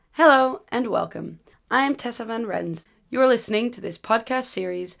Hello and welcome. I am Tessa Van Rens. You are listening to this podcast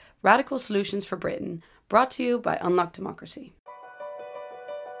series, Radical Solutions for Britain, brought to you by Unlock Democracy.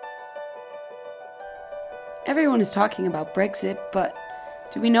 Everyone is talking about Brexit, but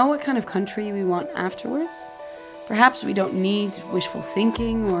do we know what kind of country we want afterwards? Perhaps we don't need wishful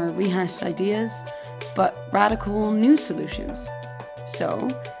thinking or rehashed ideas, but radical new solutions. So,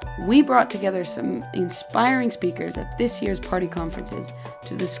 we brought together some inspiring speakers at this year's party conferences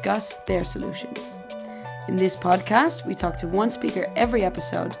to discuss their solutions. In this podcast, we talk to one speaker every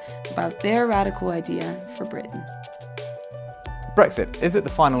episode about their radical idea for Britain. Brexit, is it the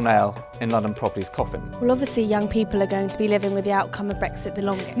final nail in London Property's coffin? Well, obviously young people are going to be living with the outcome of Brexit the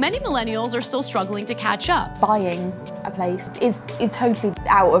longest. Many millennials are still struggling to catch up. Buying a place is totally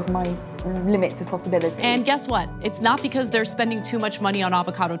out of my limits of possibility. And guess what? It's not because they're spending too much money on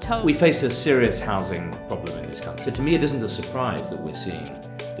avocado toast. We face a serious housing problem in this country. So to me, it isn't a surprise that we're seeing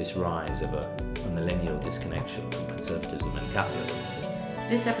this rise of a millennial disconnection from conservatism and capitalism.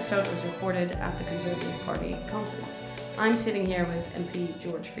 This episode was recorded at the Conservative Party conference. I'm sitting here with MP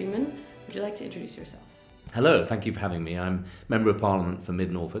George Freeman. Would you like to introduce yourself? Hello, thank you for having me. I'm Member of Parliament for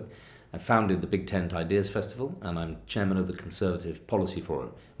Mid Norfolk. I founded the Big Tent Ideas Festival and I'm Chairman of the Conservative Policy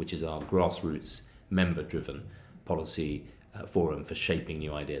Forum, which is our grassroots, member-driven policy forum for shaping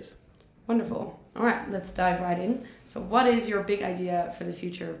new ideas. Wonderful. All right, let's dive right in. So what is your big idea for the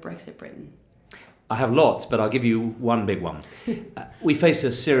future of Brexit Britain? I have lots, but I'll give you one big one. We face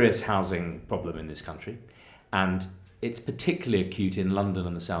a serious housing problem in this country, and it's particularly acute in London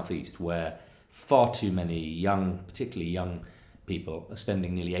and the South East, where far too many particularly young people are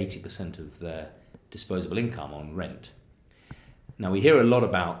spending nearly 80% of their disposable income on rent. Now, we hear a lot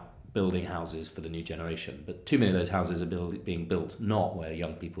about building houses for the new generation, but too many of those houses are being built not where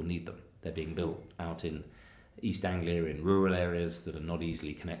young people need them. They're being built out in East Anglia, in rural areas that are not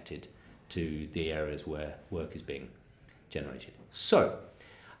easily connected to the areas where work is being generated. So,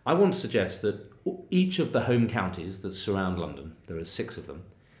 I want to suggest that each of the home counties that surround London, there are 6 of them,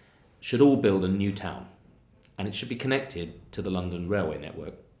 should all build a new town. And it should be connected to the London railway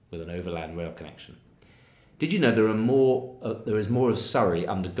network with an overland rail connection. Did you know there is more of Surrey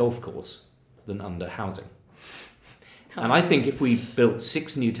under golf course than under housing? And I think if we built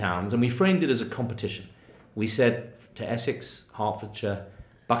 6 new towns and we framed it as a competition, we said to Essex, Hertfordshire,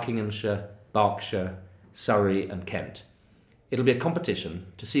 Buckinghamshire, Berkshire, Surrey and Kent, it'll be a competition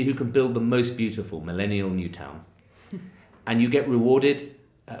to see who can build the most beautiful millennial new town. And you get rewarded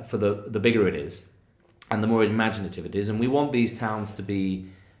for the bigger it is and the more imaginative it is. And we want these towns to be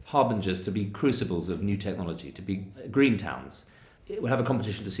harbingers, to be crucibles of new technology, to be green towns. We'll have a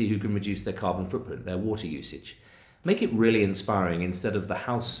competition to see who can reduce their carbon footprint, their water usage. Make it really inspiring instead of the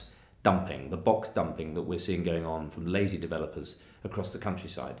house dumping, the box dumping that we're seeing going on from lazy developers across the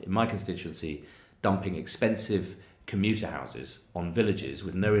countryside. In my constituency, dumping expensive commuter houses on villages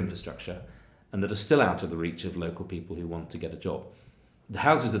with no infrastructure and that are still out of the reach of local people who want to get a job. The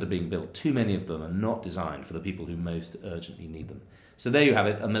houses that are being built, too many of them are not designed for the people who most urgently need them. So there you have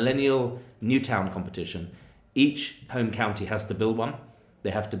it, a millennial new town competition. Each home county has to build one.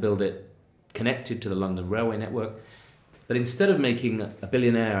 They have to build it connected to the London railway network. But instead of making a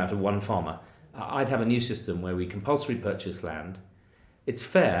billionaire out of one farmer, I'd have a new system where we compulsory purchase land. It's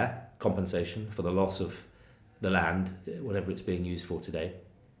fair compensation for the loss of the land, whatever it's being used for today.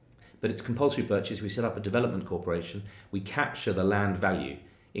 But it's compulsory purchase. We set up a development corporation. We capture the land value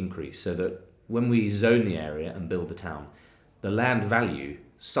increase so that when we zone the area and build the town, the land value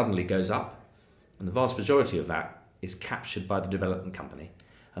suddenly goes up. And the vast majority of that is captured by the development company.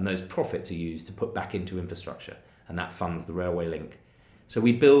 And those profits are used to put back into infrastructure. And that funds the railway link. So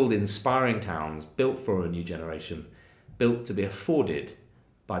we build inspiring towns built for a new generation, built to be afforded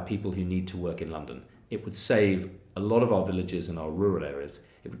by people who need to work in London. It would save a lot of our villages and our rural areas.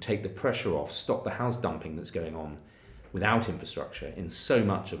 It would take the pressure off, stop the house dumping that's going on without infrastructure in so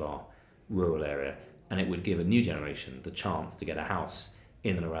much of our rural area, and it would give a new generation the chance to get a house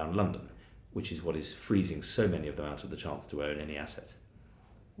in and around London, which is what is freezing so many of them out of the chance to own any asset.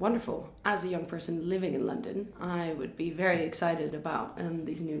 Wonderful. As a young person living in London, I would be very excited about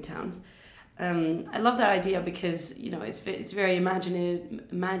these new towns. I love that idea because it's very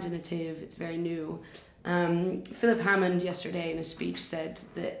imaginative. It's very new. Philip Hammond yesterday in a speech said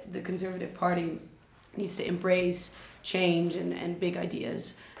that the Conservative Party needs to embrace change and big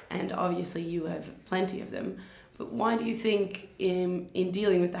ideas, and obviously you have plenty of them. But why do you think in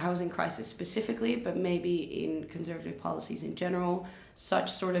dealing with the housing crisis specifically, but maybe in Conservative policies in general,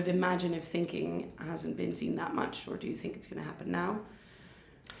 such sort of imaginative thinking hasn't been seen that much, or do you think it's going to happen now?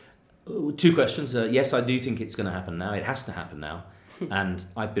 2 questions. Yes, I do think it's going to happen now. It has to happen now. And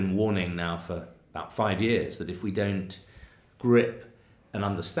I've been warning now for about 5 years that if we don't grip and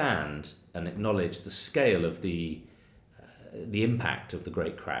understand and acknowledge the scale of the impact of the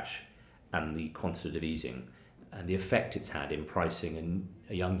Great Crash and the quantitative easing and the effect it's had in pricing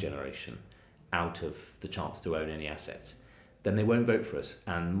a young generation out of the chance to own any assets, then they won't vote for us.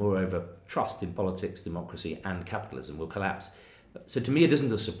 And moreover, trust in politics, democracy and capitalism will collapse. So to me, it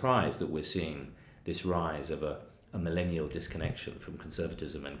isn't a surprise that we're seeing this rise of a millennial disconnection from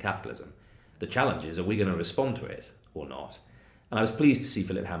conservatism and capitalism. The challenge is, are we going to respond to it or not? And I was pleased to see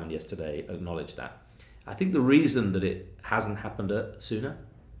Philip Hammond yesterday acknowledge that. I think the reason that it hasn't happened sooner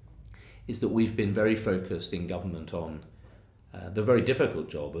is that we've been very focused in government on the very difficult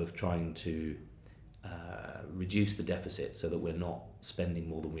job of trying to reduce the deficit so that we're not spending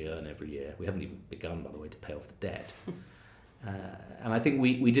more than we earn every year. We haven't even begun, by the way, to pay off the debt. And I think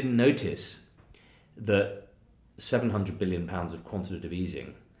we didn't notice that £700 billion of quantitative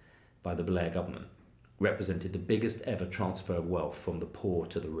easing by the Blair government represented the biggest ever transfer of wealth from the poor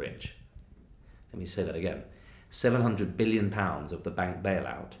to the rich. Let me say that again. £700 billion of the bank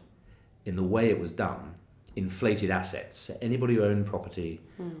bailout, in the way it was done, inflated assets. So anybody who owned property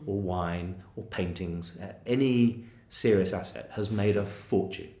or wine or paintings, any serious asset, has made a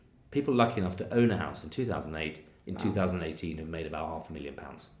fortune. People lucky enough to own a house in 2008, in 2018 have made about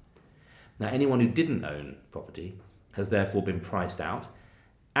 £500,000. Now anyone who didn't own property has therefore been priced out,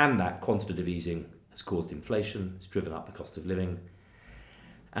 and that quantitative easing has caused inflation, it's driven up the cost of living,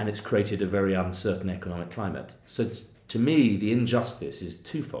 and it's created a very uncertain economic climate. So to me, the injustice is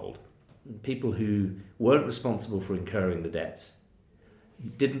twofold. People who weren't responsible for incurring the debts,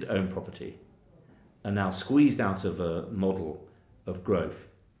 didn't own property, are now squeezed out of a model of growth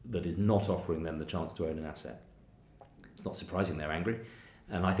that is not offering them the chance to own an asset. It's not surprising they're angry.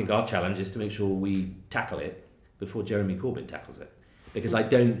 And I think our challenge is to make sure we tackle it before Jeremy Corbyn tackles it. Because I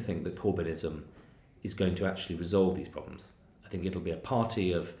don't think that Corbynism is going to actually resolve these problems. I think it'll be a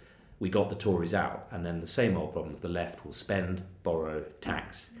party of, we got the Tories out, and then the same old problems. The left will spend, borrow,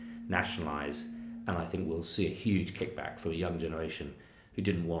 tax, nationalise, and I think we'll see a huge kickback for a young generation who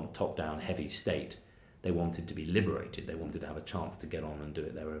didn't want top-down heavy state. They wanted to be liberated. They wanted to have a chance to get on and do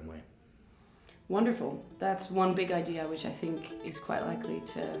it their own way. Wonderful. That's one big idea which I think is quite likely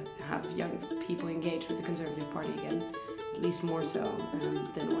to have young people engage with the Conservative Party again, at least more so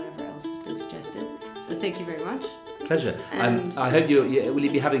than whatever else has been suggested. So thank you very much. Pleasure. And I hope will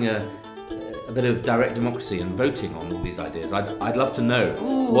you be having a bit of direct democracy and voting on all these ideas? I'd love to know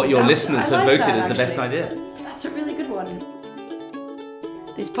what your listeners have voted as the best idea. That's a really good one.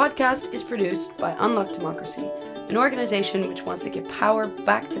 This podcast is produced by Unlock Democracy, an organisation which wants to give power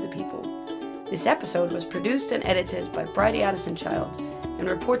back to the people. This episode was produced and edited by Bridie Addison-Child and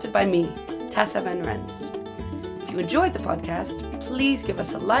reported by me, Tessa Van Rens. If you enjoyed the podcast, please give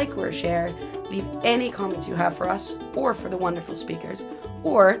us a like or a share, leave any comments you have for us or for the wonderful speakers,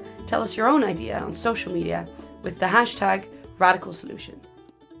 or tell us your own idea on social media with the hashtag #RadicalSolutions.